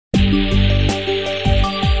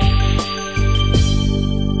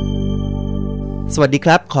สวัสดีค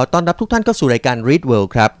รับขอต้อนรับทุกท่านเข้าสู่รายการ readWORLD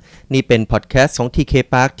ครับนี่เป็นพอดแคสต์ของ TK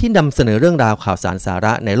Park ที่นำเสนอเรื่องราวข่าวสารสาร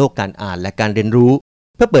ะในโลกการอ่านและการเรียนรู้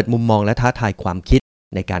เพื่อเปิดมุมมองและท้าทายความคิด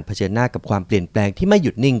ในการเผชิญหน้ากับความเปลี่ยนแปลงที่ไม่ห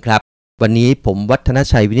ยุดนิ่งครับวันนี้ผมวัฒน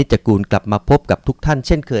ชัยวินิจกูลกลับมาพบกับทุกท่านเ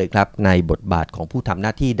ช่นเคยครับในบทบาทของผู้ทำหน้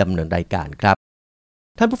าที่ดำเนินรายการครับ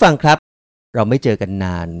ท่านผู้ฟังครับเราไม่เจอกันน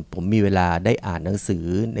านผมมีเวลาได้อ่านหนังสือ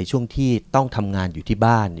ในช่วงที่ต้องทำงานอยู่ที่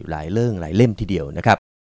บ้านอยู่หลายเรื่องหลายเล่มทีเดียวนะครับ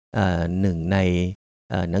หนึ่งใน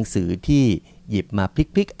หนังสือที่หยิบมาพ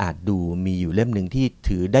ลิกๆอ่านดูมีอยู่เล่มหนึ่งที่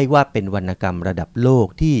ถือได้ว่าเป็นวรรณกรรมระดับโลก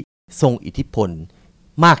ที่ทรงอิทธิพล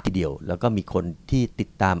มากทีเดียวแล้วก็มีคนที่ติด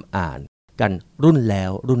ตามอ่านกันรุ่นแล้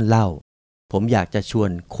วรุ่นเล่าผมอยากจะชว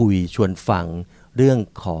นคุยชวนฟังเรื่อง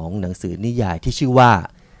ของหนังสือนิยายที่ชื่อว่า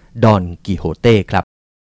ดอนกิโฮเต้ครับ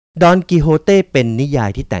ดอนกิโฮเต้เป็นนิยาย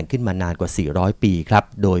ที่แต่งขึ้นมานานกว่า400ปีครับ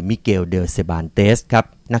โดยมิเกลเดเซบานเตสครับ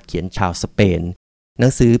นักเขียนชาวสเปนหนั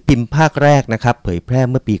งสือพิมพ์ภาคแรกนะครับเผยแพร่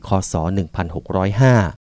เมื่อปีคศ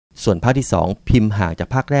1605ส่วนภาคที่2พิมพ์ห่างจาก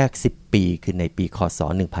ภาคแรก10ปีคือในปีคศ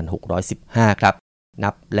1615ครับนั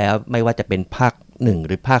บแล้วไม่ว่าจะเป็นภาค1ห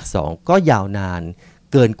รือภาค2ก็ยาวนาน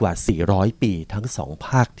เกินกว่า400ปีทั้ง2ภ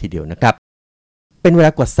าคทีเดียวนะครับเป็นเวล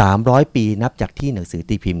ากว่า300ปีนับจากที่หนังสือ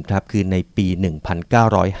ตีพิมพ์ครับคือในปี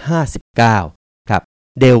1959ครับ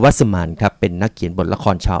เดลวัสมันครับเป็นนักเขียนบทละค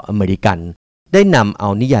รชาวอเมริกันได้นำเอา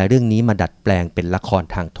นิยายเรื่องนี้มาดัดแปลงเป็นละคร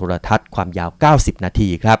ทางโทรทัศน์ความยาว90นาที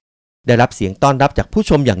ครับได้รับเสียงต้อนรับจากผู้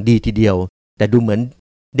ชมอย่างดีทีเดียวแต่ดูเหมือน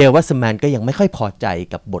เดลวัสมันก็ยังไม่ค่อยพอใจ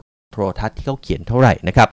กับบทโทรทัศน์ที่เขาเขียนเท่าไหร่น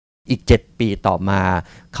ะครับอีก7ปีต่อมา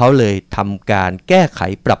เขาเลยทำการแก้ไข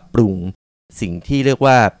ปรับปรุงสิ่งที่เรียก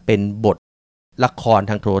ว่าเป็นบทละคร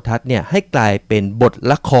ทางโทรทัศน์เนี่ยให้กลายเป็นบท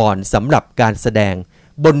ละครสำหรับการแสดง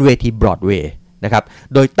บนเวทีบรอดเวย์นะครับ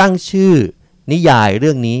โดยตั้งชื่อนิยายเ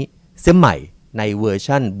รื่องนี้เสียใหม่ในเวอร์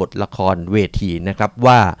ชั่นบทละครเวทีนะครับ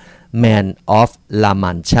ว่า Man of La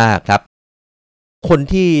Mancha ครับคน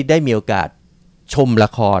ที่ได้มีโอกาสชมละ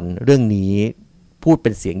ครเรื่องนี้พูดเป็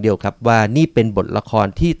นเสียงเดียวครับว่านี่เป็นบทละคร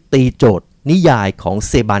ที่ตีโจทย์นิยายของเ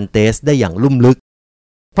ซบานเตสได้อย่างลุ่มลึก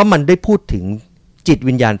เพราะมันได้พูดถึงจิต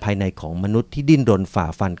วิญญาณภายในของมนุษย์ที่ดิ้นรนฝ่า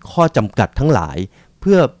ฟันข้อจำกัดทั้งหลายเ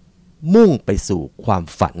พื่อมุ่งไปสู่ความ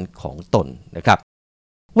ฝันของตนนะครับ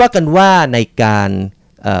ว่ากันว่าในการ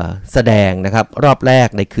แสดงนะครับรอบแรก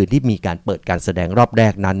ในคืนที่มีการเปิดการแสดงรอบแร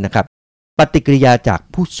กนั้นนะครับปฏิกิริยาจาก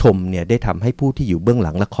ผู้ชมเนี่ยได้ทำให้ผู้ที่อยู่เบื้องห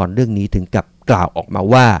ลังละครเรื่องนี้ถึงกับกล่าวออกมา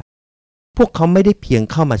ว่าพวกเขาไม่ได้เพียง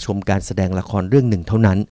เข้ามาชมการแสดงละครเรื่องหนึ่งเท่า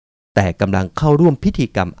นั้นแต่กำลังเข้าร่วมพิธี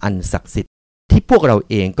กรรมอันศักดิ์สิทธิ์ที่พวกเรา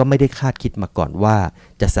เองก็ไม่ได้คาดคิดมาก่อนว่า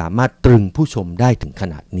จะสามารถตรึงผู้ชมได้ถึงข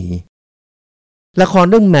นาดนี้ละคร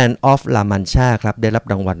เรื่อง Man of La Mancha ครับได้รับ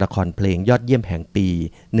รางวัลละครเพลงยอดเยี่ยมแห่งปี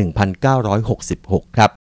 1966 ครั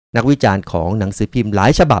บนักวิจารณ์ของหนังสือพิมพ์หลา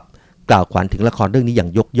ยฉบับกล่าวขวัญถึงละครเรื่องนี้อย่า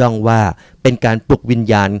งยกย่องว่าเป็นการปลุกวิญ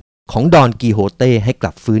ญาณของดอนกิโฮเต้ให้ก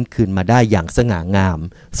ลับฟื้นคืนมาได้อย่างสง่างาม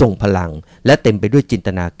ทรงพลังและเต็มไปด้วยจินต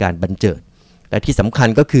นาการบันเจิดและที่สำคัญ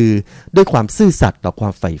ก็คือด้วยความซื่อสัตย์ต่อควา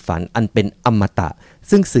มใฝ่ฝันอันเป็นอมตะ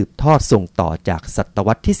ซึ่งสืบทอดส่งต่อจากศตว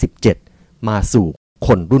รรษที่17มาสู่ค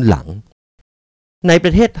นรุ่นหลังในป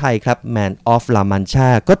ระเทศไทยครับ Man of La Mancha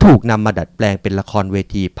ก็ถูกนำมาดัดแปลงเป็นละครเว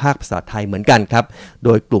ทีภาคภาษาไทยเหมือนกันครับโด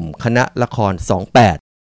ยกลุ่มคณะละคร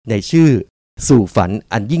28ในชื่อสู่ฝัน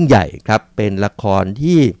อันยิ่งใหญ่ครับเป็นละคร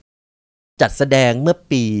ที่จัดแสดงเมื่อ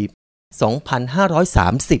ปี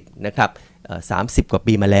 2530 นะครับ30 กว่า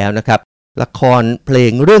ปีมาแล้วนะครับละครเพล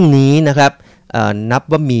งเรื่องนี้นะครับนับ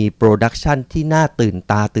ว่ามีโปรดักชันที่น่าตื่น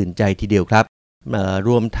ตาตื่นใจทีเดียวครับร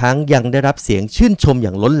วมทั้งยังได้รับเสียงชื่นชมอย่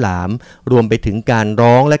างล้นหลามรวมไปถึงการ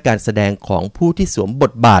ร้องและการแสดงของผู้ที่สวมบ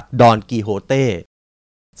ทบาทดอนกิโฮเต้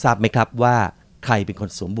ทราบไหมครับว่าใครเป็นคน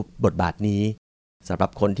สวมบทบาทนี้สำหรั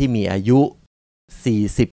บคนที่มีอายุ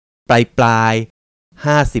40ปลาย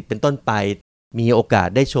50เป็นต้นไปมีโอกาส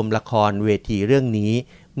ได้ชมละครเวทีเรื่องนี้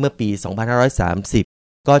เมื่อปี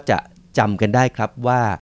 2530 ก็จะจำกันได้ครับว่า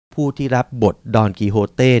ผู้ที่รับบทดอนกิโฮ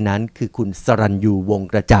เต้นั้นคือคุณสรัญยูวง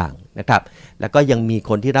กระจ่างนะครับแล้วก็ยังมี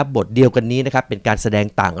คนที่รับบทเดียวกันนี้นะครับเป็นการแสดง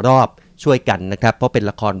ต่างรอบช่วยกันนะครับเพราะเป็น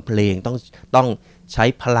ละครเพลงต้องใช้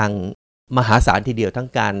พลังมหาศาลทีเดียวทั้ง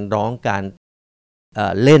การร้องการ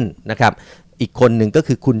เล่นนะครับอีกคนหนึ่งก็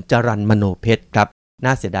คือคุณจรัญมโนเพชรครับน่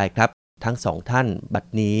าเสียดายครับทั้งสองท่านบัด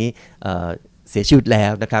นี้เสียชีวิตแล้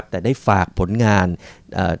วนะครับแต่ได้ฝากผลงาน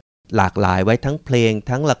หลากหลายไว้ทั้งเพลง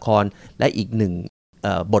ทั้งละครและอีกหนึ่ง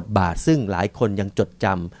บทบาทซึ่งหลายคนยังจดจ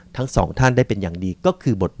ำทั้งสองท่านได้เป็นอย่างดีก็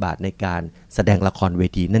คือบทบาทในการแสดงละครเว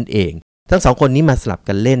ทีนั่นเองทั้งสองคนนี้มาสลับ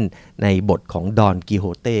กันเล่นในบทของดอนกิโฮ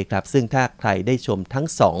เต้ครับซึ่งถ้าใครได้ชมทั้ง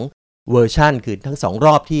สองเวอร์ชันคือทั้งสองร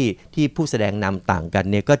อบที่ผู้แสดงนำต่างกัน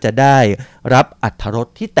เนี่ยก็จะได้รับอรรถรส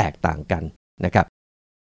ที่แตกต่างกันนะครับ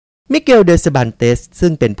มิเกลเดเซบันเตสซึ่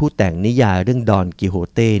งเป็นผู้แต่งนิยายเรื่องดอนกิโฮ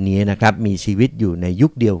เต้นี้นะครับมีชีวิตอยู่ในยุ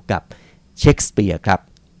คเดียวกับเชคสเปียร์ครับ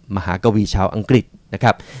มหากวีชาวอังกฤษนะค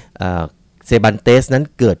รับเซบันเตสนั้น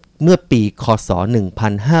เกิดเมื่อปีคศ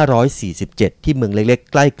1547ที่เมืองเล็ก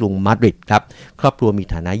ๆใกล้กรุงมาดริดครับครอบครัวมี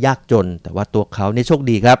ฐานะยากจนแต่ว่าตัวเขาเนี่ยโชค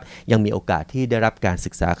ดีครับยังมีโอกาสที่ได้รับการศึ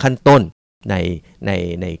กษาขั้นต้น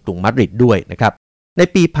ในกรุงมาดริดด้วยนะครับใน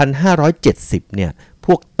ปี1570เนี่ยพ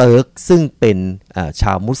วกเติร์กซึ่งเป็นช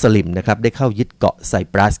าวมุสลิมนะครับได้เข้ายึดเกาะไซ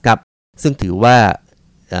ปรัสครับซึ่งถือว่า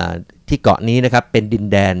ที่เกาะนี้นะครับเป็นดิน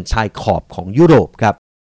แดนชายขอบของยุโรปครับ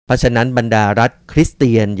เพราะฉะนั้นบรรดารัฐคริสเ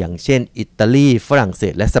ตียนอย่างเช่นอิตาลีฝรั่งเศ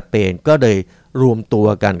สและสเปนก็เลยรวมตัว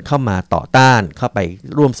กันเข้ามาต่อต้านเข้าไป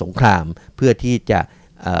ร่วมสงครามเพื่อที่จะ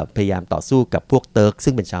พยายามต่อสู้กับพวกเติร์ก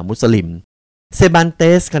ซึ่งเป็นชาวมุสลิมเซบันเต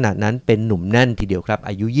สขณะนั้นเป็นหนุ่มแน่นทีเดียวครับ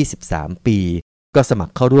อายุ23ปีก็สมัค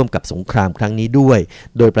รเข้าร่วมกับสงครามครั้งนี้ด้วย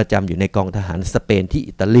โดยประจำอยู่ในกองทหารสเปนที่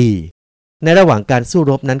อิตาลีในระหว่างการสู้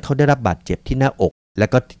รบนั้นเขาได้รับบาดเจ็บที่หน้าอกและ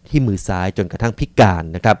ก็ที่มือซ้ายจนกระทั่งพิการ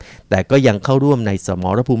นะครับแต่ก็ยังเข้าร่วมในสม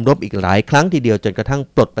รภูมิรบอีกหลายครั้งทีเดียวจนกระทั่ง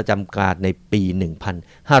ปลดประจำการในปี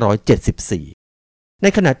 1574 ใน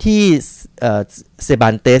ขณะที่เซบา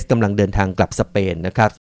นเตสกำลังเดินทางกลับสเปนนะครับ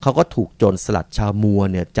เขาก็ถูกโจรสลัดชาวมัว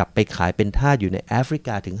เนี่ยจับไปขายเป็นทาสอยู่ในแอฟริก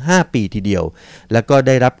าถึง5ปีทีเดียวแล้วก็ไ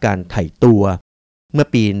ด้รับการไถ่ตัวเมื่อ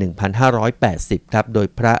ปี 1580 ครับโดย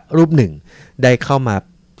พระรูปหนึ่งได้เข้ามา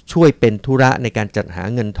ช่วยเป็นธุระในการจัดหา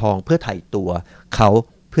เงินทองเพื่อไถ่ตัวเขา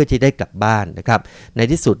เพื่อที่ได้กลับบ้านนะครับใน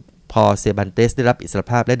ที่สุดพอเซบันเตสได้รับอิสร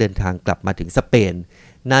ภาพและเดินทางกลับมาถึงสเปน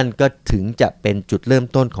นั่นก็ถึงจะเป็นจุดเริ่ม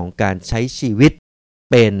ต้นของการใช้ชีวิต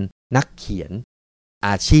เป็นนักเขียนอ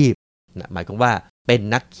าชีพหมายความว่าเป็น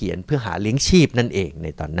นักเขียนเพื่อหาเลี้ยงชีพนั่นเองใน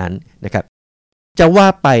ตอนนั้นนะครับจะว่า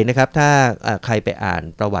ไปนะครับถ้าใครไปอ่าน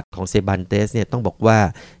ประวัติของเซบันเตสเนี่ยต้องบอกว่า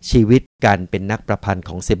ชีวิตการเป็นนักประพันธ์ข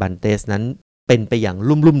องเซบันเตสนั้นเป็นไปอย่าง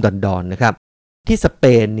ลุ่มๆดอนๆนะครับที่สเป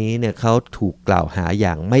นนี้เนี่ยเขาถูกกล่าวหาอ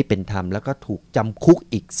ย่างไม่เป็นธรรมแล้วก็ถูกจำคุก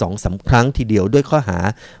อีก 2-3 ครั้งทีเดียวด้วยข้อหา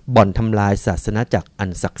บ่อนทำลายศาสนาจักรอั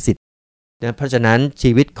นศักดิ์สิทธิ์นะเพราะฉะนั้น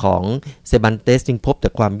ชีวิตของเซบันเตสจึงพบแต่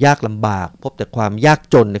ความยากลำบากพบแต่ความยาก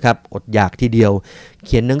จนนะครับอดอยากทีเดียวเ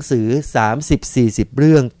ขียนหนังสือ 30-40 เ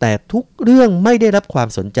รื่องแต่ทุกเรื่องไม่ได้รับความ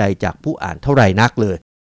สนใจจากผู้อ่านเท่าไหร่นักเลย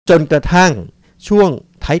จนกระทั่งช่วง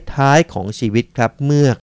ท้ายๆของชีวิตครับเมื่อ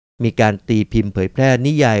มีการตีพิมพ์เผยแพร่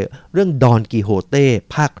นิยายเรื่องดอนกิโฮเต้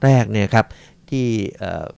ภาคแรกเนี่ยครับที่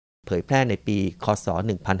เผยแพร่ในปีคศ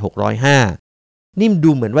1605นิ่มดู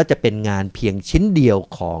เหมือนว่าจะเป็นงานเพียงชิ้นเดียว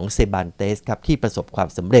ของเซบันเตสครับที่ประสบความ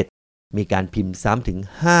สำเร็จมีการพิมพ์ซ้ำถึง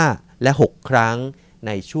5 และ 6 ครั้งใ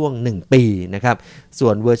นช่วง1ปีนะครับส่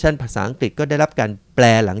วนเวอร์ชันภาษาอังกฤษก็ได้รับการแปล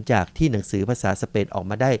หลังจากที่หนังสือภาษาสเปนออก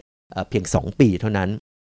มาได้เพียง2 ปีเท่านั้น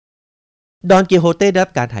ดอนกิโฮเต้ได้รั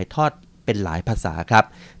บการถ่ายทอดเป็นหลายภาษาครับ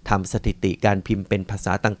ทำสถิติการพิมพ์เป็นภาษ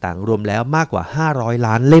าต่างๆรวมแล้วมากกว่า500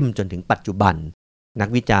 ล้านเล่มจนถึงปัจจุบันนัก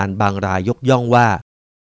วิจารณ์บางรายยกย่องว่า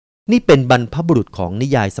นี่เป็นบรรพบุรุษของนิ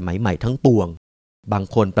ยายสมัยใหม่ทั้งปวงบาง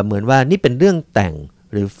คนประเมินว่านี่เป็นเรื่องแต่ง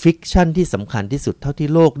หรือฟิกชันที่สำคัญที่สุดเท่าที่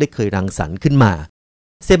โลกได้เคยรังสรรค์ขึ้นมา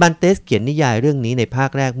เซบันเตสเขียนนิยายเรื่องนี้ในภาค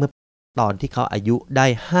แรกเมื่อตอนที่เขาอายุได้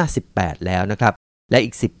58แล้วนะครับและอี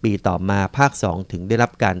ก10 ปีต่อมาภาค2ถึงได้รั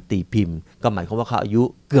บการตีพิมพ์ก็หมายความว่าเขาอายุ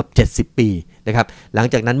เกือบ70 ปีนะครับหลัง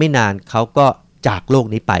จากนั้นไม่นานเขาก็จากโลก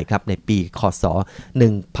นี้ไปครับในปีคศ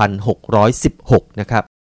1616นะครับ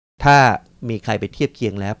ถ้ามีใครไปเทียบเคี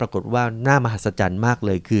ยงแล้วปรากฏว่าน่ามหัศจรรย์มากเ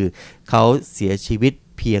ลยคือเขาเสียชีวิต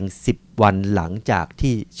เพียง10 วันหลังจาก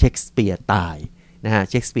ที่เชคสเปียร์ตายนะฮะ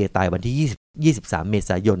เชคสเปียร์ตายวันที่23 เม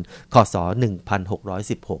ษายนคศ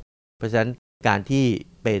1616เพราะฉะนั้นการที่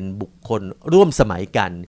เป็นบุคคลร่วมสมัยกั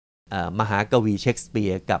นมหากวีเชคสเปี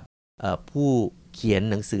ยร์กับผู้เขียน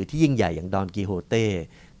หนังสือที่ยิ่งใหญ่อย่างดอนกิโฮเต้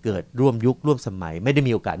เกิดร่วมยุคร่วมสมัยไม่ได้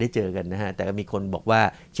มีโอกาสได้เจอกันนะฮะแต่มีคนบอกว่า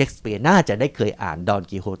เชคสเปียร์น่าจะได้เคยอ่านดอน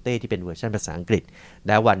กิโฮเต้ที่เป็นเวอร์ชันภาษาอังกฤษแ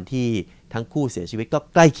ละวันที่ทั้งคู่เสียชีวิตก็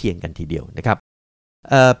ใกล้เคียงกันทีเดียวนะครับ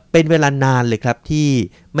เป็นเวลานานเลยครับที่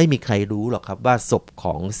ไม่มีใครรู้หรอกครับว่าศพข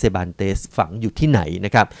องเซบันเตสฝังอยู่ที่ไหนน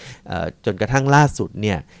ะครับจนกระทั่งล่าสุดเ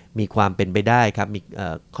นี่ยมีความเป็นไปได้ครับมี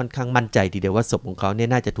ค่อนข้างมั่นใจทีเดียวว่าศพของเขาเนี่ย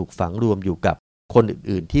น่าจะถูกฝังรวมอยู่กับคน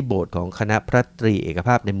อื่นๆที่โบสถ์ของคณะพระตรีเอกภ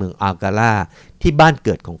าพในเมืองอัลกาลาที่บ้านเ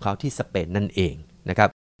กิดของเขาที่สเปนนั่นเองนะครับ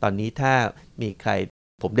ตอนนี้ถ้ามีใคร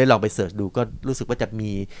ผมได้ลองไปเสิร์ชดูก็รู้สึกว่าจะ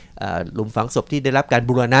มีหลุมฝังศพที่ได้รับการ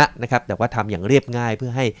บูรณะนะครับแต่ว่าทำอย่างเรียบง่ายเพื่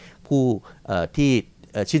อให้ผู้ที่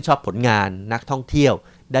ชื่นชอบผลงานนักท่องเที่ยว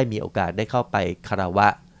ได้มีโอกาสได้เข้าไปคารวะ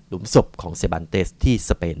หลุมศพของเซบันเตสที่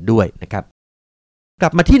สเปนด้วยนะครับ ก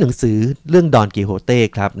ลับมาที่หนังสือเรื่องดอนกิโฮเต้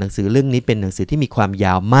ครับหนังสือเรื่องนี้เป็นหนังสือที่มีความย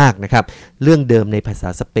าวมากนะครับเรื่องเดิมในภาษา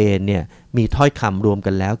สเปนเนี่ยมีถ้อยคำรวม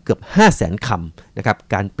กันแล้วเกือบ 500,000 คำนะครับ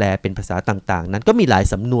การแปลเป็นภาษาต่างๆนั้นก็มีหลาย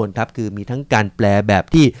สำนวนครับคือมีทั้งการแปลแบบ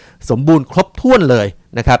ที่สมบูรณ์ครบถ้วนเลย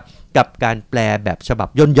นะครับกับการแปลแบบฉบับ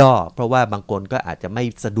ย่นย่อเพราะว่าบางคนก็อาจจะไม่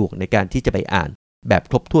สะดวกในการที่จะไปอ่านแบบ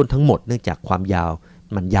ครบถ้วนทั้งหมดเนื่องจากความยาว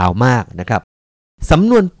มันยาวมากนะครับสำ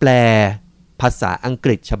นวนแปลภาษาอังก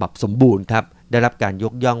ฤษฉบับสมบูรณ์ครับได้รับการย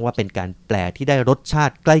กย่องว่าเป็นการแปลที่ได้รสชา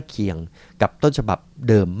ติใกล้เคียงกับต้นฉบับ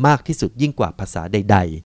เดิมมากที่สุดยิ่งกว่าภาษาใด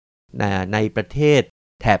ๆในประเทศ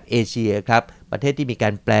แถบเอเชียครับประเทศที่มีกา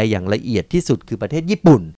รแปลอย่างละเอียดที่สุดคือประเทศญี่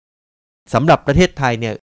ปุ่นสำหรับประเทศไทยเนี่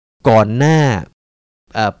ยก่อนหน้า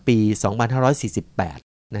ปี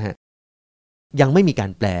 2548 นะฮะยังไม่มีกา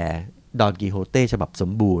รแปลดอนกิโฮเต้ฉบับส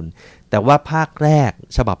มบูรณ์แต่ว่าภาคแรก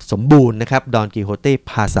ฉบับสมบูรณ์นะครับดอนกิโฮเต้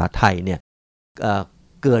ภาษาไทยเนี่ย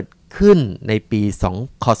เกิดขึ้นในปี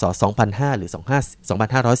คศ 2005 หรือ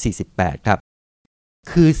 2548 ครับ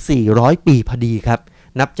คือ400 ปีพอดีครับ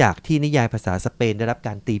นับจากที่นิยายภาษาสเปนได้รับก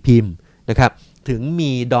ารตีพิมพ์นะครับถึง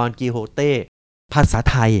มีดอนกิโฮเต้ภาษา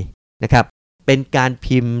ไทยนะครับเป็นการ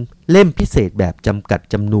พิมพ์เล่มพิเศษแบบจำกัด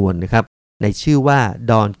จำนวนนะครับในชื่อว่า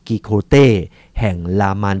ดอนกิโฮเต้แห่งล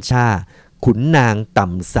ามานชาขุนนางต่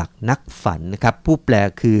ำศักดิ์นักฝันนะครับผู้แปล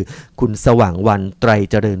คือคุณสว่างวันไตร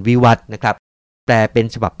เจริญวิวัฒน์นะครับแปลเป็น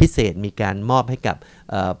ฉบับพิเศษมีการมอบให้กับ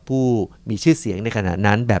ผู้มีชื่อเสียงในขณะ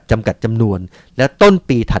นั้นแบบจำกัดจำนวนและต้น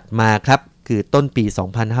ปีถัดมาครับคือต้นปี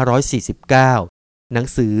 2549 หนัง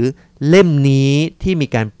สือเล่มนี้ที่มี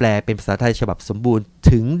การแปลเป็นภาษาไทยฉบับสมบูรณ์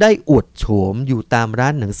ถึงได้อวดโฉมอยู่ตามร้า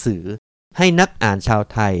นหนังสือให้นักอ่านชาว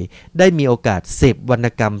ไทยได้มีโอกาสเสพวรรณ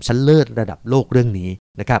กรรมชั้นเลิศระดับโลกเรื่องนี้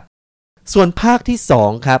นะครับส่วนภาคที่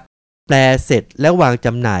2ครับแปลเสร็จและวางจ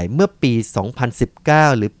ำหน่ายเมื่อปี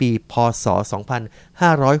 2019 หรือปีพ.ศ.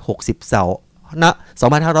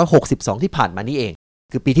 2562 ที่ผ่านมานี้เอง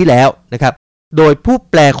คือปีที่แล้วนะครับโดยผู้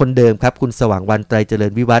แปลคนเดิมครับคุณสว่างวันไตรเจริ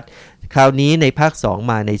ญวิวัฒน์คราวนี้ในภาค2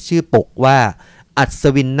มาในชื่อปกว่าอัศ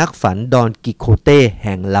วินนักฝันดอนกิโฮเต้แ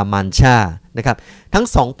ห่งลามันชานะครับทั้ง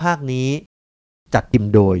2ภาคนี้จัดพิม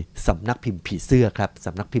พ์โดยสำนักพิมพ์ผีเสื้อครับส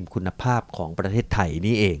ำนักพิมพ์คุณภาพของประเทศไทย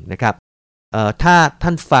นี่เองนะครับถ้าท่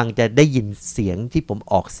านฟังจะได้ยินเสียงที่ผม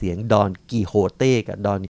ออกเสียงดอนกิโฮเต้กับด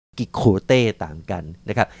อนกิโคเต้ต่างกัน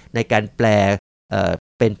นะครับในการแปล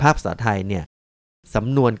เป็นภาพภาษาไทยเนี่ยส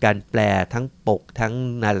ำนวนการแปลทั้งปกทั้ง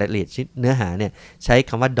รายละเอียดเนื้อหาเนี่ยใช้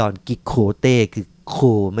คำว่าดอนกิโคเต้คือโค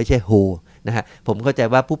ไม่ใช่โฮนะฮะผมเข้าใจ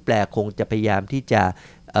ว่าผู้แปลคงจะพยายามที่จะ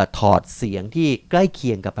ถอดเสียงที่ใกล้เ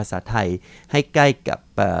คียงกับภาษาไทยให้ใกล้กับ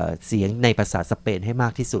เสียงในภาษาสเปนให้มา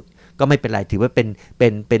กที่สุดก็ไม่เป็นไรถือว่าเ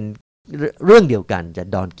ป็นเรื่องเดียวกันจะ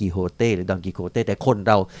ดอนกิโฮเต้หรือดอนกิโฮเต้แต่คน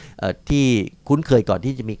เราที่คุ้นเคยก่อน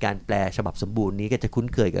ที่จะมีการแปลฉบับสมบูรณ์นี้ก็จะคุ้น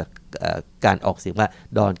เคยกับการออกเสียงว่า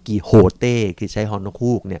ดอนกิโฮเต้คือใช้ฮอนก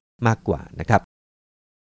ฮูกเนี่ยมากกว่านะครับ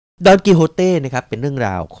ดอนกิโฮเต้นะครับเป็นเรื่องร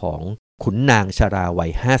าวของขุนนางชราวั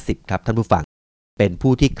ย50ครับท่านผู้ฟังเป็น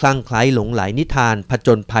ผู้ที่คลั่งไคล้หลงไหลนิทานผจ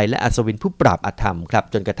ญภัยและอัศวินผู้ปราบอธรรมครับ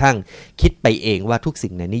จนกระทั่งคิดไปเองว่าทุกสิ่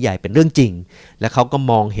งในนิยายเป็นเรื่องจริงและเขาก็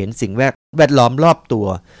มองเห็นสิ่งแวดล้อมรอบตัว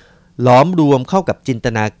ล้อมรวมเข้ากับจินต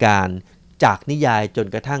นาการจากนิยายจน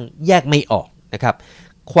กระทั่งแยกไม่ออกนะครับ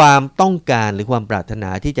ความต้องการหรือความปรารถนา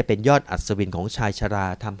ที่จะเป็นยอดอัศวินของชายชรา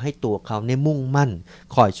ทำให้ตัวเขาเนี่ยมุ่งมั่น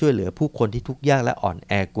คอยช่วยเหลือผู้คนที่ทุกข์ยากและอ่อน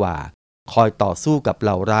แอกว่าคอยต่อสู้กับเห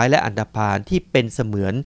ล่าร้ายและอันธพาลที่เป็นเสมือ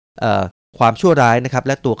นความชั่วร้ายนะครับแ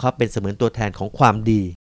ละตัวเขาเป็นเสมือนตัวแทนของความดี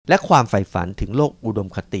และความใฝ่ฝันถึงโลกอุดม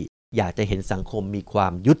คติอยากจะเห็นสังคมมีควา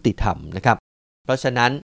มยุติธรรมนะครับเพราะฉะนั้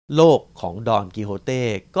นโลกของดอนกิโฮเต้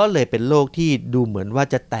ก็เลยเป็นโลกที่ดูเหมือนว่า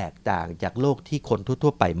จะแตกต่างจากโลกที่คนทั่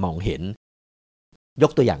วๆไปมองเห็นย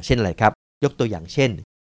กตัวอย่างเช่นอะไรครับยกตัวอย่างเช่น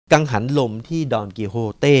กังหันลมที่ดอนกิโฮ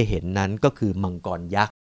เต้เห็นนั้นก็คือมังกรยัก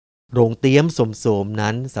ษ์โรงเตี้ยมโสมๆ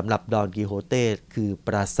นั้นสำหรับดอนกิโฮเต้คือป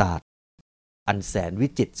ราสาทอันแสนวิ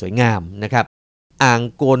จิตรสวยงามนะครับอ่าง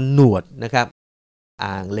โกนหนวดนะครับ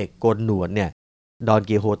อ่างเหล็กโกนหนวดเนี่ยดอน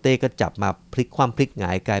กิโฮเต้ก็จับมาพลิกคว่ำพลิกหง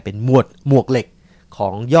ายกลายเป็นหมวกเหล็กขอ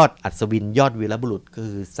งยอดอัศวินยอดวีรบุรุษคื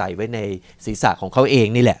อใส่ไว้ในศีรษะของเขาเอง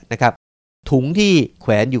นี่แหละนะครับถุงที่แข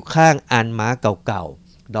วนอยู่ข้างอานม้าเก่า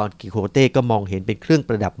ๆดอนกิโฮเต้ก็มองเห็นเป็นเครื่องป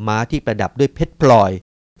ระดับม้าที่ประดับด้วยเพชรพลอย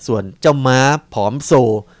ส่วนเจ้าม้าผอมโซ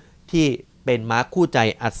ที่เป็นม้าคู่ใจ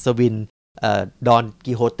อัศวินดอน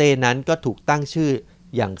กิโฮเต้นั้นก็ถูกตั้งชื่อ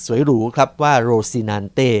อย่างสวยหรูครับว่าโรซินัน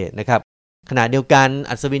เต้นะครับขณะเดียวกัน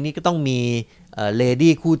อัศวินนี้ก็ต้องมีเล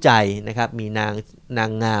ดี้คู่ใจนะครับมีนา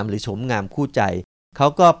งงามหรือโฉมงามคู่ใจเขา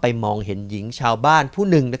ก็ไปมองเห็นหญิงชาวบ้านผู้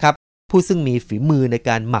หนึ่งนะครับผู้ซึ่งมีฝีมือใน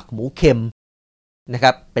การหมักหมูเค็มนะค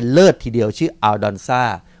รับเป็นเลิศทีเดียวชื่ออัลดอนซ่า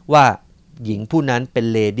ว่าหญิงผู้นั้นเป็น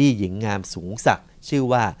เลดี้หญิงงามสูงศักดิ์ ชื่อ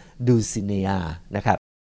ว่าดูซิเนียนะครับ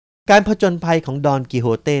การผจญภัยของดอนกิโฮ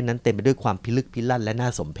เต้นั้นเต็มไปด้วยความพิลึกพิลั่นและน่า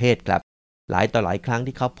สมเพชครับหลายต่อหลายครั้ง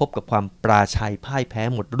ที่เขาพบกับความปราชัยพ่ายแพ้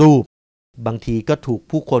หมดรูปบางทีก็ถูก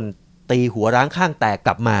ผู้คนตีหัวร้างข้างแตกก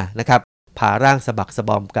ลับมานะครับผ่าร่างสะบักสะบ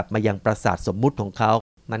อมกลับมายังปราสาทสมมุติของเขา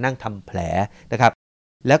มานั่งทำแผลนะครับ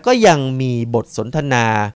แล้วก็ยังมีบทสนทนา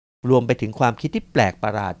รวมไปถึงความคิดที่แปลกปร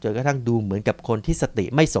ะหลาดจนกระทั่งดูเหมือนกับคนที่สติ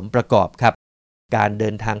ไม่สมประกอบครับการเดิ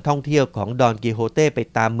นทางท่องเที่ยวของดอนกิโฮเต้ไป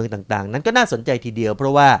ตามเมืองต่างๆนั้นก็น่าสนใจทีเดียวเพรา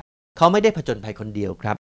ะว่าเขาไม่ได้ผจญภัยคนเดียวค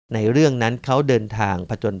รับในเรื่องนั้นเขาเดินทาง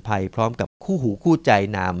ผจญภัยพร้อมกับคู่หูคู่ใจ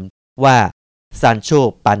นามว่าซานโช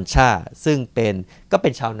ปันชาซึ่งก็เป็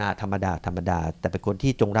นชาวนาธรรมดาแต่เป็นคน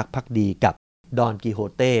ที่จงรักภักดีกับดอนกิโฮ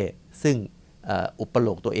เต้ซึ่งอุปโล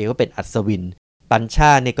กตัวเองว่าเป็นอัศวินปันช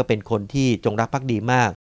าเนี่ยก็เป็นคนที่จงรักภักดีมา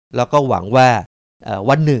กแล้วก็หวังว่า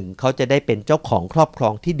วันหนึ่งเขาจะได้เป็นเจ้าของครอบครอ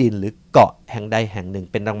งที่ดินหรือเกาะแห่งใดแห่งหนึ่ง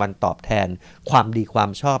เป็นรางวัลตอบแทนความดีความ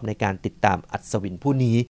ชอบในการติดตามอัศวินผู้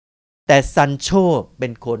นี้แต่ซันโชเป็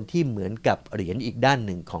นคนที่เหมือนกับเหรียญอีกด้านห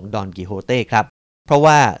นึ่งของดอนกิโฮเต้ครับเพราะ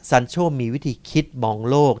ว่าซันโชมีวิธีคิดมอง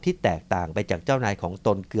โลกที่แตกต่างไปจากเจ้านายของต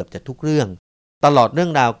นเกือบจะทุกเรื่องตลอดเรื่อ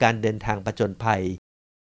งราวการเดินทางผจญภัย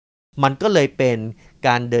มันก็เลยเป็นก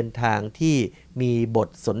ารเดินทางที่มีบท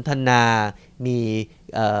สนทนามี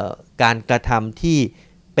การกระทำที่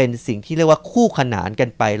เป็นสิ่งที่เรียกว่าคู่ขนานกัน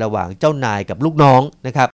ไประหว่างเจ้านายกับลูกน้องน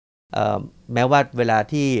ะครับแม้ว่าเวลา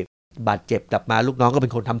ที่บาดเจ็บกลับมาลูกน้องก็เป็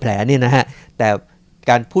นคนทำแผลเนี่ยนะฮะแต่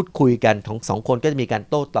การพูดคุยกันของสองคนก็จะมีการ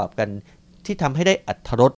โต้ตอบกันที่ทำให้ได้อรรถ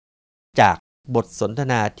รสจากบทสนท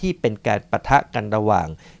นาที่เป็นการปะทะกันระหว่าง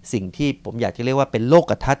สิ่งที่ผมอยากจะเรียกว่าเป็นโล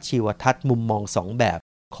กทัศน์ชีวทัศน์มุมมองสองแบบ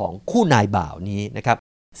ของคู่นายบ่าวนี้นะครับ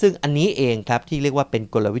ซึ่งอันนี้เองครับที่เรียกว่าเป็น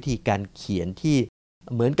กลวิธีการเขียนที่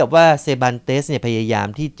เหมือนกับว่าเซบานเตสเนี่ยพยายาม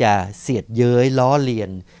ที่จะเสียดเย้ยล้อเลียน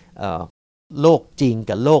โลกจริง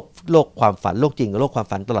กับโลกความฝันโลกจริงกับโลกความ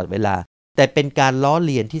ฝันตลอดเวลาแต่เป็นการล้อเ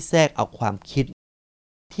ลียนที่แทรกเอาความคิด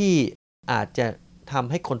ที่อาจจะทำ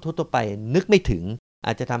ให้คนทั่วไปนึกไม่ถึงอ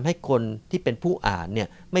าจจะทำให้คนที่เป็นผู้อ่านเนี่ย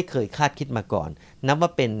ไม่เคยคาดคิดมาก่อนนับว่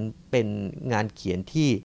าเป็นงานเขียนที่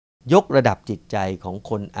ยกระดับจิตใจของ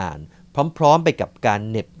คนอ่านพร้อมๆไปกับการ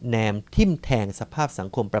เหน็บแนมทิ่มแทงสภาพสัง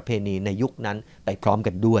คมประเพณีในยุคนั้นไปพร้อม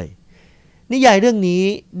กันด้วยนิยายเรื่องนี้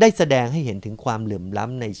ได้แสดงให้เห็นถึงความเหลื่อมล้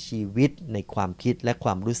ำในชีวิตในความคิดและคว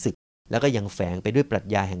ามรู้สึกแล้วก็ยังแฝงไปด้วยปรัช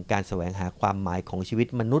ญาแห่งการแสวงหาความหมายของชีวิต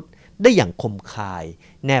มนุษย์ได้อย่างคมคาย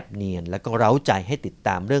แนบเนียนและก็เร้าใจให้ติดต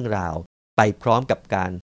ามเรื่องราวไปพร้อมกับกา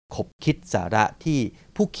รขบคิดสาระที่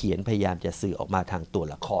ผู้เขียนพยายามจะสื่อออกมาทางตัว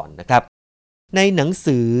ละครนะครับในหนัง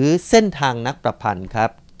สือเส้นทางนักประพันธ์ครั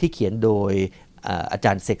บที่เขียนโดยอาจ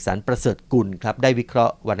ารย์เสกสรรประเสริฐกุลครับได้วิเคราะ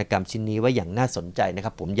ห์วรรณกรรมชิ้นนี้ไว้อย่างน่าสนใจนะค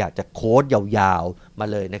รับผมอยากจะโค้ดยาวๆมา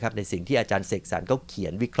เลยนะครับในสิ่งที่อาจารย์เสกสรรเขาเขีย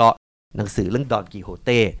นวิเคราะห์หนังสือเรื่องดอนกิโฮเ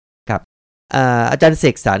ต้ครับอาจารย์เส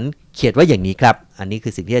กสรรเขียนไว้อย่างนี้ครับอันนี้คื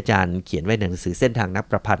อสิ่งที่อาจารย์เขียนไว้ในหนังสือเส้นทางนัก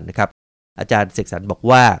ประพันธ์นะครับอาจารย์เสกสรรบอก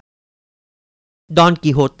ว่าดอน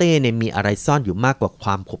กิโฮเต้เนี่ยมีอะไรซ่อนอยู่มากกว่าคว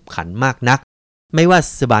ามขบขันมากนักไม่ว่า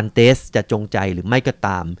เซบานเตสจะจงใจหรือไม่ก็ต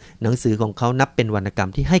ามหนังสือของเขานับเป็นวรรณกรรม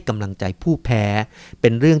ที่ให้กำลังใจผู้แพ้เป็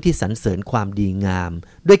นเรื่องที่สรรเสริญความดีงาม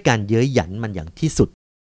ด้วยการเย้ยหยันมันอย่างที่สุด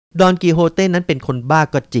ดอนกิโฮเต้นั้นเป็นคนบ้า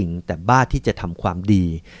ก็จริงแต่บ้าที่จะทำความดี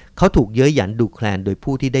เขาถูกเย้ยหยันดูแคลนโดย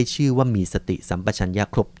ผู้ที่ได้ชื่อว่ามีสติสัมปชัญญะ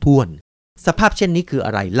ครบถ้วนสภาพเช่นนี้คืออ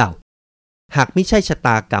ะไรเล่าหากไม่ใช่ชะต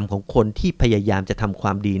ากรรมของคนที่พยายามจะทำคว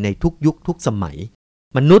ามดีในทุกยุคทุกสมัย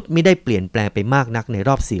มนุษย์ไม่ได้เปลี่ยนแปลงไปมากนักในร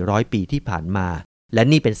อบ400 ปีที่ผ่านมาและ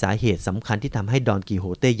นี่เป็นสาเหตุสำคัญที่ทำให้ดอนกิโฮ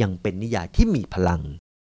เต้ยังเป็นนิยายที่มีพลัง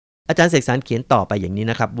อาจารย์เสกสรรเขียนต่อไปอย่างนี้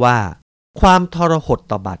นะครับว่าความทรหด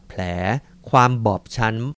ต่อบาดแผลความบอบช้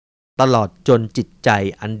ำตลอดจนจิตใจ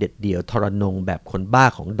อันเด็ดเดี่ยวทรนงแบบคนบ้า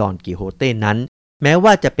ของดอนกิโฮเต้นั้นแม้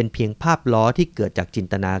ว่าจะเป็นเพียงภาพล้อที่เกิดจากจิน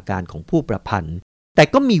ตนาการของผู้ประพันธ์แต่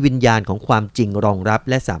ก็มีวิญญาณของความจริงรองรับ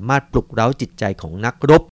และสามารถปลุกเร้าจิตใจของนัก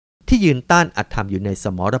รบที่ยืนต้านอธรรมอยู่ในส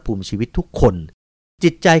มรภูมิชีวิตทุกคนจิ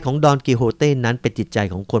ตใจของดอนกิโฮเต้นั้นเป็นจิตใจ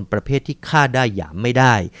ของคนประเภทที่ฆ่าได้หยามไม่ไ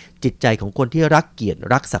ด้จิตใจของคนที่รักเกียรติ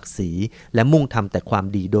รักศักดิ์ศรีและมุ่งทำแต่ความ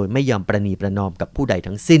ดีโดยไม่ยอมประนีประนอมกับผู้ใด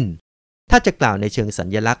ทั้งสิ้นถ้าจะกล่าวในเชิงสั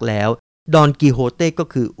ญลักษณ์แล้วดอนกิโฮเต้ก็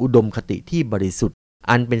คืออุดมคติที่บริสุทธิ์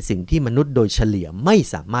อันเป็นสิ่งที่มนุษย์โดยเฉลี่ยไม่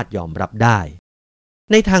สามารถยอมรับได้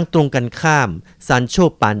ในทางตรงกันข้ามซานโช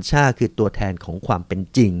ปานชาคือตัวแทนของความเป็น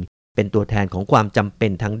จริงเป็นตัวแทนของความจำเป็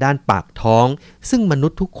นทางด้านปากท้องซึ่งมนุ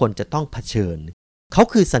ษย์ทุกคนจะต้องเผชิญเขา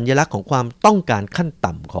คือสัญลักษณ์ของความต้องการขั้น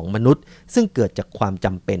ต่ำของมนุษย์ซึ่งเกิดจากความจ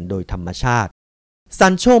ำเป็นโดยธรรมชาติซา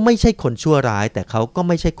นโชไม่ใช่คนชั่วร้ายแต่เขาก็ไ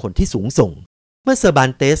ม่ใช่คนที่สูงส่งเมื่อเซบา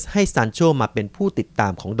นเตสให้ซานโชมาเป็นผู้ติดตา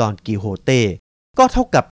มของดอนกิโฮเต้ก็เท่า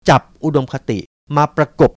กับจับอุดมคติมาประ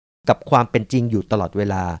กบกับความเป็นจริงอยู่ตลอดเว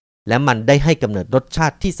ลา และมันได้ให้กำเนิดรสชา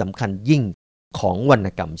ติที่สำคัญยิ่งของวรรณ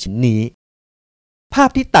กรรมชิ้นนี้ภาพ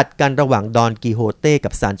ที่ตัดกันระหว่างดอนกิโฮเต้กั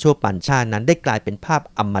บซานโชปันชานั้นได้กลายเป็นภาพ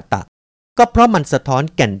อมตะก็เพราะมันสะท้อน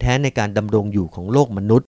แก่นแท้ในการดำรงอยู่ของโลกม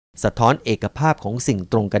นุษย์สะท้อนเอกภาพของสิ่ง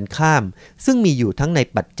ตรงกันข้ามซึ่งมีอยู่ทั้งใน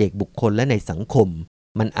ปัจเจกบุคคลและในสังคม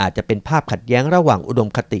มันอาจจะเป็นภาพขัดแย้งระหว่างอุดม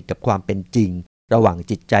คติกับความเป็นจริงระหว่าง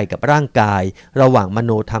จิตใจกับร่างกายระหว่างมโ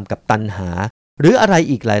นธรรมกับตัณหาหรืออะไร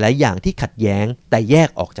อีกหลายๆอย่างที่ขัดแย้งแต่แยก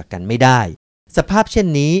ออกจากกันไม่ได้สภาพเช่น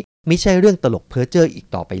นี้ไม่ใช่เรื่องตลกเพ้อเจ้ออีก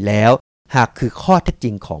ต่อไปแล้วหากคือข้อเท็จจ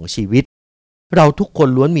ริงของชีวิตเราทุกคน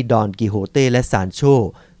ล้วนมีดอนกิโฮเต้และซานโช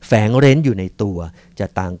แฝงเร้นอยู่ในตัวจะ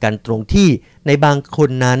ต่างกันตรงที่ในบางคน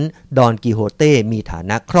นั้นดอนกิโฮเต้มีฐา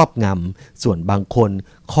นะครอบงำส่วนบางคน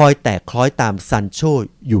คอยแตกคล้อยตามซานโช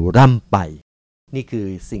อยู่ร่ำไปนี่คือ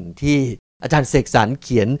สิ่งที่อาจารย์เสกสรรเ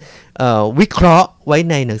ขียนวิเคราะห์ไว้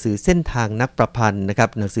ในหนังสือเส้นทางนักประพันธ์นะครับ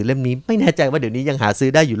หนังสือเล่มนี้ไม่แน่ใจว่าเดี๋ยวนี้ยังหาซื้อ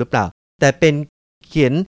ได้อยู่หรือเปล่าแต่เป็น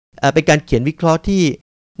การเขียนวิเคราะห์ที่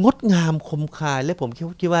งดงามคมคายและผม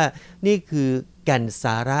คิดว่านี่คือแก่นส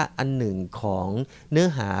าระอันหนึ่งของเนื้อ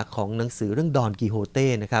หาของหนังสือเรื่องดอนกิโฮเต้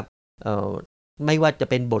นะครับไม่ว่าจะ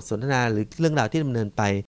เป็นบทสนทนาหรือเรื่องราวที่ดำเนินไป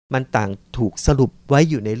มันต่างถูกสรุปไว้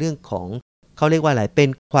อยู่ในเรื่องของเขาเรียกว่าอะไรเป็น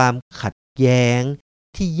ความขัดแย้ง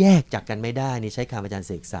ที่แยกจากกันไม่ได้นี่ใช้คำอาจารย์เ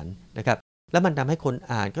สกสรรนะครับแล้วมันทำให้คน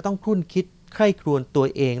อ่านก็ต้องครุ่นคิดใคร่ครวญตัว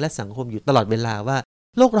เองและสังคมอยู่ตลอดเวลาว่า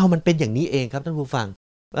โลกเรามันเป็นอย่างนี้เองครับท่านผู้ฟัง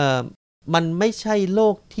มันไม่ใช่โล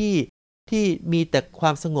กที่มีแต่คว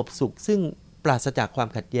ามสงบสุขซึ่งปราศจากความ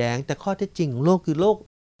ขัดแย้งแต่ข้อเท็จจริงของโลกคือ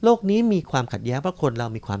โลกนี้มีความขัดแย้งเพราะคนเรา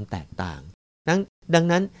มีความแตกต่างดัง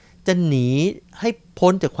นั้นจะหนีให้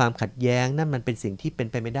พ้นจากความขัดแย้งนั่นมันเป็นสิ่งที่เป็น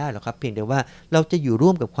ไปไม่ได้หรอกครับเพียงแต่ว่าเราจะอยู่ร่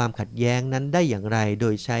วมกับความขัดแย้งนั้นได้อย่างไรโด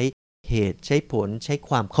ยใช้เหตุใช้ผลใช้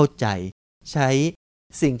ความเข้าใจใช้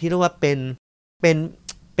สิ่งที่เรียกว่าเ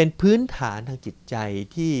ป็นพื้นฐานทางจิตใจ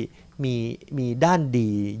ที่มีด้าน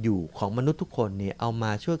ดีอยู่ของมนุษย์ทุกคนเนี่ยเอาม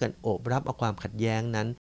าช่วยกันโอบรับเอาความขัดแย้งนั้น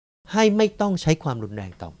ให้ไม่ต้องใช้ความรุนแร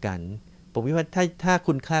งต่อกันผมคิดว่าถ้า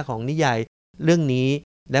คุณค่าของนิยายเรื่องนี้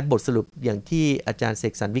และบทสรุปอย่างที่อาจารย์เส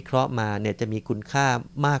กสรรวิเคราะห์มาเนี่ยจะมีคุณค่า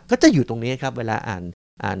มากก็จะอยู่ตรงนี้ครับเวลาอ่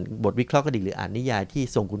านบทวิเคราะห์ก็ดีหรืออ่านนิยายที่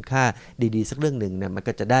ทรงคุณค่าดีๆสักเรื่องหนึ่งเนี่ยมัน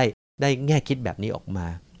ก็จะได้แง่คิดแบบนี้ออกมา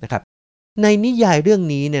นะครับในนิยายเรื่อง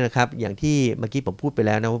นี้เนี่ยนะครับอย่างที่เมื่อกี้ผมพูดไปแ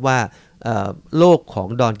ล้วนะว่าโลกของ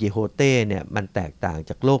ดอนกิโฮเต้เนี่ยมันแตกต่าง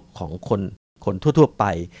จากโลกของคนทั่วๆไป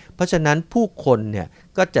เพราะฉะนั้นผู้คนเนี่ย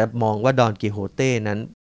ก็จะมองว่าดอนกิโฮเต้นั้น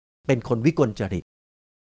เป็นคนวิกลจริต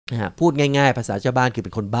พูดง่ายๆภาษาชาวบ้านคือเ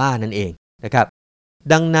ป็นคนบ้านั่นเองนะครับ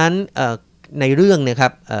ดังนั้นในเรื่องนะครั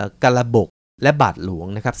บกาลาบกและบาทหลวง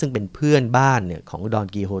นะครับซึ่งเป็นเพื่อนบ้านเนี่ยของดอน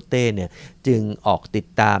กิโฮเต้เนี่ยจึงออกติด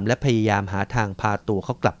ตามและพยายามหาทางพาตัวเข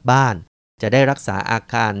ากลับบ้านจะได้รักษาอา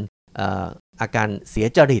การเสีย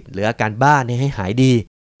จริตหรืออาการบ้าให้หายดี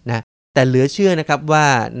นะแต่เหลือเชื่อนะครับว่า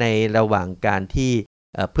ในระหว่างการที่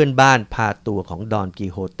เพื่อนบ้านพาตัวของดอนกิ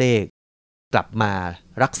โฮเต้กลับมา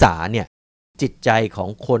รักษาเนี่ยจิตใจของ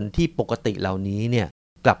คนที่ปกติเหล่านี้เนี่ย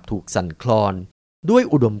กลับถูกสั่นคลอนด้วย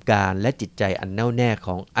อุดมการณ์และจิตใจอันแน่วแน่ข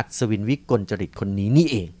องอัศวินวิกลจริตคนนี้นี่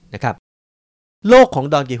เองนะครับโลกของ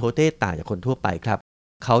ดอนกิโฮเต้ต่างจากคนทั่วไปครับ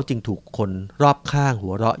เขาจึงถูกคนรอบข้างหั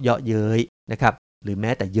วเราะเยาะเย้ยนะครับหรือแ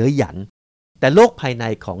ม้แต่เย้ยหยันแต่โลกภายใน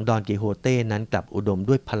ของดอนกิโฮเต้นั้นกลับอุดม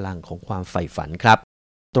ด้วยพลังของความใฝ่ฝันครับ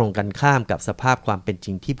ตรงกันข้ามกับสภาพความเป็นจ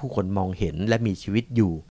ริงที่ผู้คนมองเห็นและมีชีวิตอ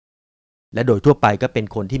ยู่และโดยทั่วไปก็เป็น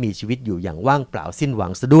คนที่มีชีวิตอยู่อย่างว่างเปล่าสิ้นหวั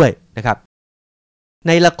งซะด้วยนะครับใ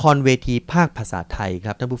นละครเวทีภาคภาษาไทยค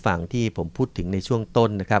รับท่านผู้ฟังที่ผมพูดถึงในช่วงต้น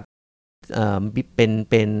นะครับเ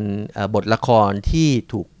ป็นบทละครที่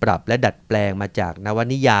ถูกปรับและดัดแปลงมาจากนว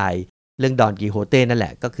นิยายเรื่องดอนกิโฮเต้นั่นแหล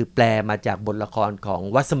ะก็คือแปลมาจากบทละครของ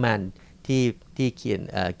วัสมันที่เ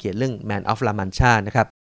ขียนเรื่อง Man of La Mancha นะครับ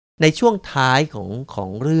ในช่วงท้ายของ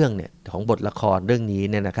เรื่องเนี่ยของบทละครเรื่องนี้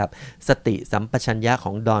เนี่ยนะครับสติสัมปชัญญะข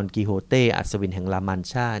องดอนกิโฮเต้อัศวินแห่งลามัน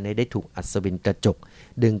ชาเนี่ยได้ถูกอัศวินกระจก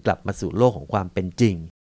ดึงกลับมาสู่โลกของความเป็นจริง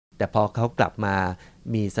แต่พอเขากลับมา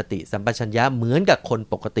มีสติสัมปชัญญะเหมือนกับคน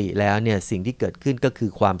ปกติแล้วเนี่ยสิ่งที่เกิดขึ้นก็คื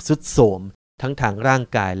อความทรุดโทรมทั้งทางร่าง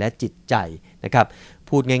กายและจิตใจนะครับ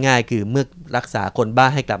พูดง่ายๆคือเมื่อรักษาคนบ้า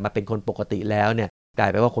ให้กลับมาเป็นคนปกติแล้วเนี่ยกลาย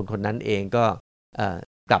ไปว่าคนนั้นเองก็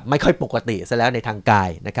กลับไม่ค่อยปกติซะแล้วในทางกาย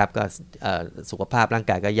นะครับก็สุขภาพร่าง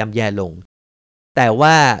กายก็ย่ำแย่ลงแต่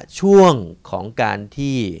ว่าช่วงของการ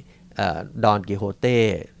ที่ดอนกิโฮเต้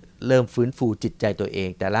เริ่มฟื้นฟูจิตใจตัวเอง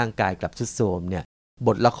แต่ร่างกายกลับทรุดโทรมเนี่ยบ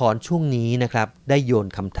ทละครช่วงนี้นะครับได้โยน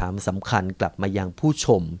คำถามสำคัญกลับมายังผู้ช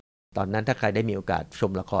มตอนนั้นถ้าใครได้มีโอกาสช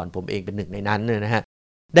มละครผมเองเป็นหนึ่งในนั้นนะฮะ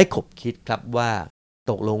ได้ขบคิดครับว่า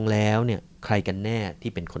ตกลงแล้วเนี่ยใครกันแน่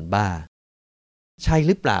ที่เป็นคนบ้าใช่ห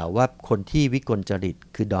รือเปล่าว่าคนที่วิกลจริต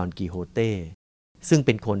คือดอนกิโฮเต้ ซึ่งเ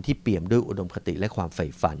ป็นคนที่เปี่ยมด้วยอุดมคติและความใฝ่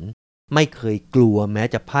ฝันไม่เคยกลัวแม้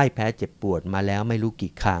จะพ่ายแพ้เจ็บปวดมาแล้วไม่รู้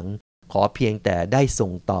กี่ครั้งขอเพียงแต่ได้ส่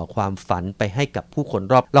งต่อความฝันไปให้กับผู้คน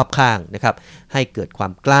รอบข้างนะครับให้เกิดควา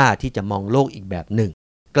มกล้าที่จะมองโลกอีกแบบหนึ่ง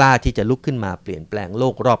กล้าที่จะลุกขึ้นมาเปลี่ยนแปลงโล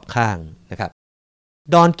กรอบข้างนะครับ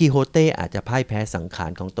ดอนกิโฮเต้อาจจะพ่ายแพ้สังขา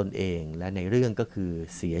รของตนเองและในเรื่องก็คือ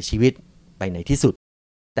เสียชีวิตไปในที่สุด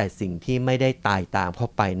แต่สิ่งที่ไม่ได้ตายตามเข้า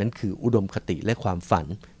ไปนั้นคืออุดมคติและความฝัน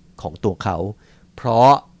ของตัวเขาเพรา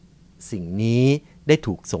ะสิ่งนี้ได้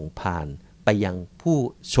ถูกส่งผ่านไปยังผู้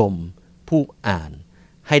ชมผู้อ่าน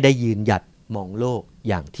ให้ได้ยืนหยัดมองโลก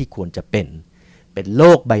อย่างที่ควรจะเป็นโล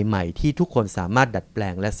กใบใหม่ที่ทุกคนสามารถดัดแปล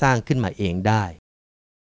งและสร้างขึ้นมาเองได้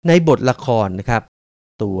ในบทละครนะครับ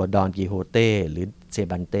ตัวดอนกิโฮเต้หรือเซ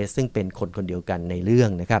บันเตสซึ่งเป็นคนคนเดียวกันในเรื่อ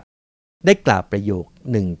งนะครับได้กล่าวประโยค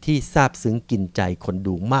หนึ่งที่ซาบซึ้งกินใจคน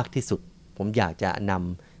ดูมากที่สุดผมอยากจะน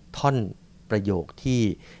ำท่อนประโยคที่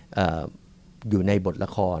อยู่ในบทละ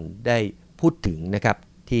ครได้พูดถึงนะครับ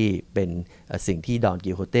ที่เป็นสิ่งที่ดอน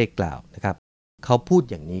กิโฮเต้กล่าวนะครับเขาพูด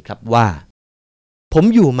อย่างนี้ครับว่าผม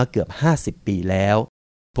อยู่มาเกือบ50 ปีแล้ว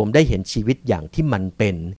ผมได้เห็นชีวิตอย่างที่มันเป็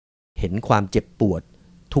นเห็นความเจ็บปวด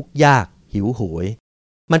ทุกข์ยากหิวโหย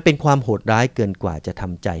มันเป็นความโหดร้ายเกินกว่าจะท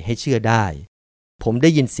ำใจให้เชื่อได้ผมได้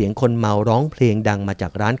ยินเสียงคนเมาร้องเพลงดังมาจา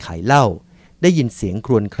กร้านขายเหล้าได้ยินเสียงค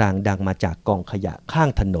รวญครางดังมาจากกองขยะข้าง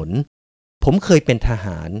ถนนผมเคยเป็นทห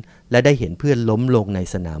ารและได้เห็นเพื่อนล้มลงใน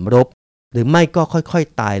สนามรบหรือไม่ก็ค่อย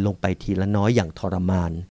ๆตายลงไปทีละน้อยอย่างทรมา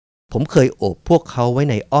นผมเคยโอบพวกเขาไว้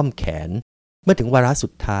ในอ้อมแขนเมื่อถึงวาระสุ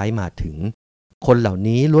ดท้ายมาถึงคนเหล่า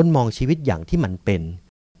นี้ล้วนมองชีวิตอย่างที่มันเป็น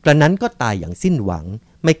กระนั้นก็ตายอย่างสิ้นหวัง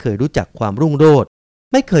ไม่เคยรู้จักความรุ่งโรจน์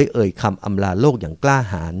ไม่เคยเอ่ยคำอำลาโลกอย่างกล้า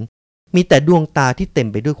หาญมีแต่ดวงตาที่เต็ม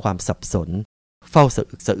ไปด้วยความสับสนเฝ้าสะ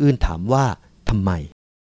อึกสะอื้นถามว่าทำไม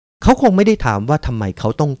เขาคงไม่ได้ถามว่าทำไมเขา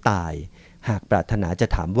ต้องตายหากปรารถนาจะ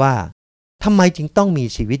ถามว่าทำไมจึงต้องมี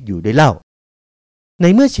ชีวิตอยู่ด้วยเล่าใน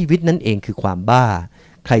เมื่อชีวิตนั่นเองคือความบ้า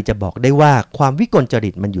ใครจะบอกได้ว่าความวิกลจริ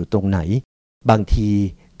ตมันอยู่ตรงไหนบางที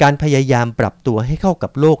การพยายามปรับตัวให้เข้ากั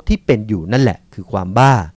บโลกที่เป็นอยู่นั่นแหละคือความบ้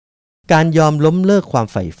าการยอมล้มเลิกความ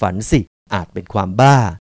ใฝ่ฝันสิอาจเป็นความบ้า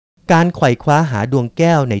การไขว่คว้าหาดวงแ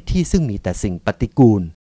ก้วในที่ซึ่งมีแต่สิ่งปฏิกูล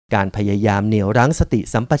การพยายามเหนี่ยวรั้งสติ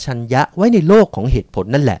สัมปชัญญะไว้ในโลกของเหตุผล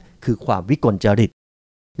นั่นแหละคือความวิกลจริต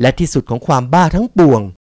และที่สุดของความบ้าทั้งปวง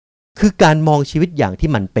คือการมองชีวิตอย่างที่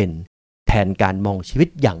มันเป็นแทนการมองชีวิต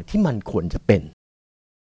อย่างที่มันควรจะเป็น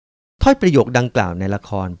ถ้อยประโยคดังกล่าวในละค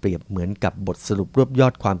รเปรียบเหมือนกับบทสรุปรวบยอ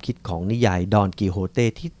ดความคิดของนิยายดอนกิโฮเต้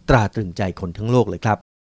ที่ตราตรึงใจคนทั้งโลกเลยครับ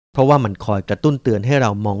เพราะว่ามันคอยกระตุ้นเตือนให้เร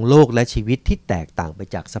ามองโลกและชีวิตที่แตกต่างไป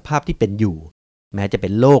จากสภาพที่เป็นอยู่แม้จะเป็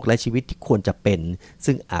นโลกและชีวิตที่ควรจะเป็น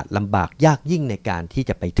ซึ่งอาจลำบากยากยิ่งในการที่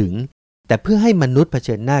จะไปถึงแต่เพื่อให้มนุษย์เผ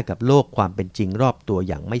ชิญหน้ากับโลกความเป็นจริงรอบตัว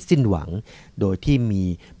อย่างไม่สิ้นหวังโดยที่มี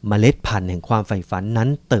เมล็ดพันธุ์แห่งความใฝ่ฝันนั้น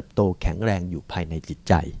เติบโตแข็งแรงอยู่ภายในจิตใ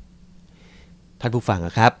จท่านผู้ฟัง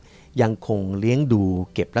ครับยังคงเลี้ยงดู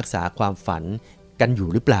เก็บรักษาความฝันกันอยู่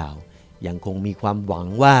หรือเปล่ายังคงมีความหวัง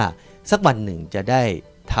ว่าสักวันหนึ่งจะได้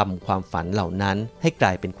ทำความฝันเหล่านั้นให้กล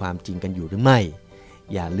ายเป็นความจริงกันอยู่หรือไม่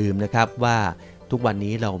อย่าลืมนะครับว่าทุกวัน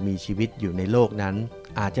นี้เรามีชีวิตอยู่ในโลกนั้น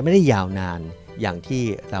อาจจะไม่ได้ยาวนานอย่างที่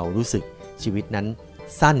เรารู้สึกชีวิตนั้น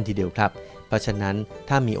สั้นทีเดียวครับเพราะฉะนั้น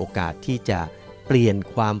ถ้ามีโอกาสที่จะเปลี่ยน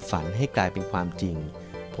ความฝันให้กลายเป็นความจริง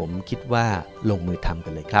ผมคิดว่าลงมือทำกั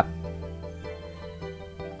นเลยครับ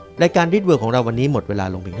รายการ readWORLD ของเราวันนี้หมดเวลา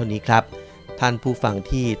ลงเพียงเท่านี้ครับท่านผู้ฟัง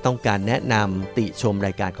ที่ต้องการแนะนำติชมร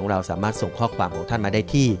ายการของเราสามารถส่งข้อความของท่านมาได้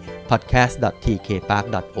ที่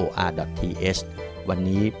podcast.tkpark.or.th วัน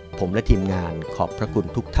นี้ผมและทีมงานขอบพระคุณ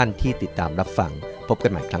ทุกท่านที่ติดตามรับฟังพบกั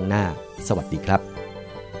นใหม่ครั้งหน้าสวัสดีครับ